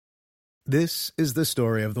This is the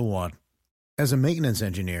story of the one. As a maintenance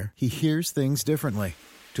engineer, he hears things differently.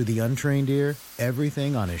 To the untrained ear,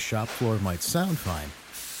 everything on his shop floor might sound fine,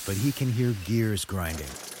 but he can hear gears grinding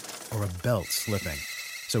or a belt slipping.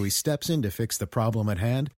 So he steps in to fix the problem at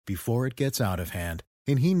hand before it gets out of hand.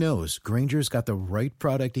 And he knows Grainger's got the right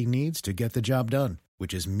product he needs to get the job done,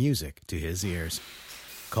 which is music to his ears.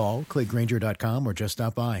 Call, click Grainger.com, or just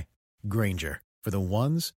stop by. Grainger, for the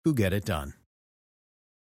ones who get it done.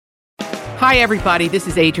 Hi, everybody. This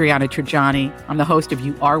is Adriana Trajani. I'm the host of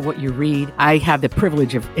You Are What You Read. I have the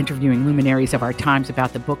privilege of interviewing luminaries of our times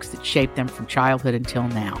about the books that shaped them from childhood until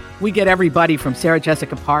now. We get everybody from Sarah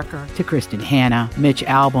Jessica Parker to Kristen Hanna, Mitch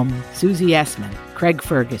Albom, Susie Essman, Craig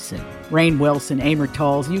Ferguson, Rainn Wilson, Amor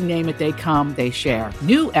Tolls, you name it, they come, they share.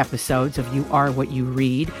 New episodes of You Are What You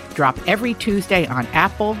Read drop every Tuesday on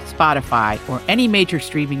Apple, Spotify, or any major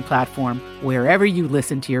streaming platform wherever you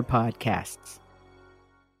listen to your podcasts.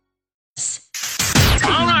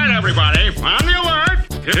 All right, everybody, on the alert.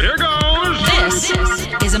 Here goes. This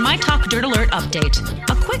is a My Talk Dirt Alert update.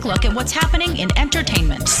 A quick look at what's happening in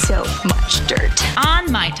entertainment. So much dirt.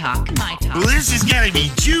 On My Talk. Well, this is going to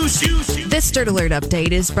be juicy. This Dirt Alert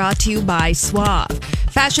update is brought to you by Suave.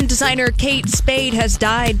 Fashion designer Kate Spade has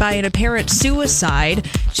died by an apparent suicide.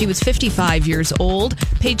 She was 55 years old.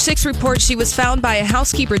 Page 6 reports she was found by a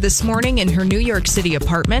housekeeper this morning in her New York City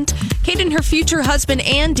apartment. Kate and her future husband,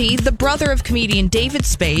 Andy, the brother of comedian David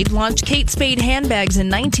Spade, launched Kate Spade handbags in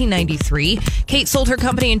 1993. Kate sold her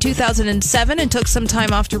company in 2007 and took some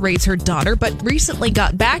time off to raise her daughter, but recently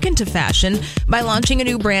got back into fashion by launching a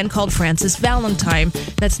new brand called Frances Valentine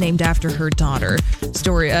that's named after her daughter.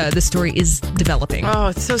 The story is developing. Oh,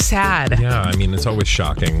 it's so sad. Yeah, I mean, it's always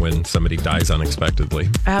shocking when somebody dies unexpectedly.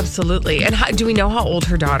 Absolutely. And do we know how old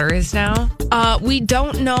her daughter is now? We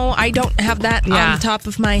don't know. I don't have that on the top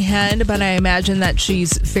of my head, but I imagine that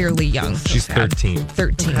she's fairly young. She's 13.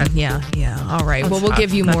 13, okay. Yeah. All right. Well, we'll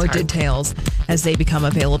give you more details as they become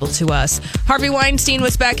available to us. Harvey Weinstein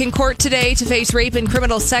was back in court today to face rape and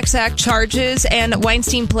criminal sex act charges, and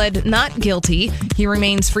Weinstein pled not guilty. He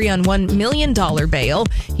remains free on $1 million bail.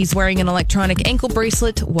 He's wearing an electronic ankle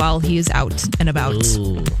bracelet while he is out and about.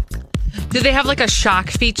 Ooh. Do they have like a shock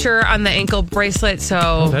feature on the ankgle bracelet?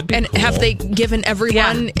 That'd be cool. Have they given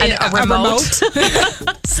everyone a remote?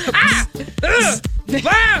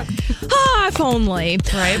 If only.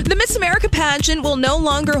 Right. The Miss America pageant will no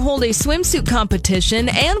longer hold a swimsuit competition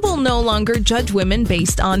and will no longer judge women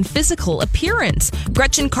based on physical appearance.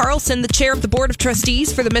 Gretchen Carlson, the chair of the board of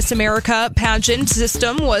trustees for the Miss America pageant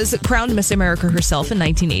system, was crowned Miss America herself in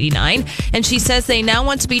 1989, and she says they now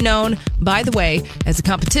want to be known, by the way, as a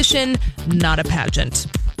competition, not a pageant.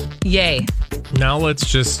 Yay. Now let's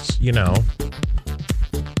just,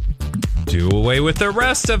 do away with the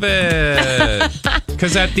rest of it.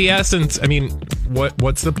 Because at the essence, I mean,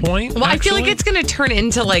 what's the point? Well, actually? I feel like it's going to turn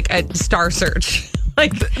into like a Star Search.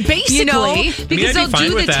 Like, basically. Because they'll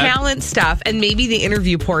do the talent stuff and maybe the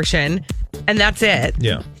interview portion, and that's it.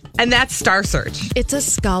 Yeah. And that's Star Search. It's a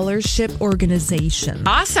scholarship organization.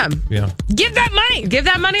 Awesome. Yeah. Give that money. Give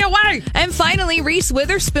that money away. And finally, Reese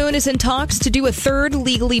Witherspoon is in talks to do a third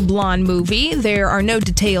Legally Blonde movie. There are no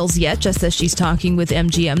details yet, just as she's talking with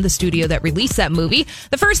MGM, the studio that released that movie.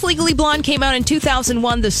 The first Legally Blonde came out in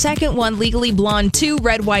 2001. The second one, Legally Blonde 2,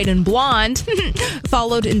 Red, White, and Blonde,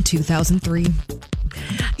 followed in 2003.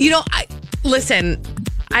 Listen,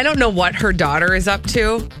 I don't know what her daughter is up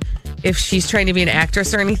to, if she's trying to be an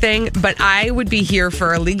actress or anything, but I would be here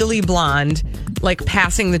for a Legally Blonde, like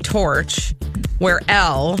passing the torch, where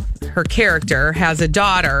Elle, her character, has a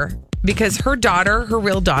daughter, because her daughter, her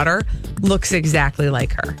real daughter, looks exactly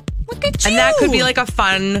like her. Look at you! And that could be like a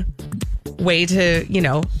fun way to,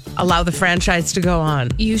 allow the franchise to go on.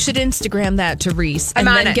 You should Instagram that to Reese and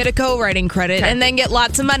then get a co-writing credit and then get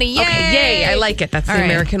lots of money. Yay! Okay, yay. I like it. That's the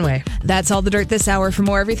American way. That's all the dirt this hour. For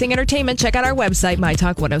more everything entertainment, check out our website,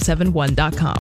 mytalk1071.com.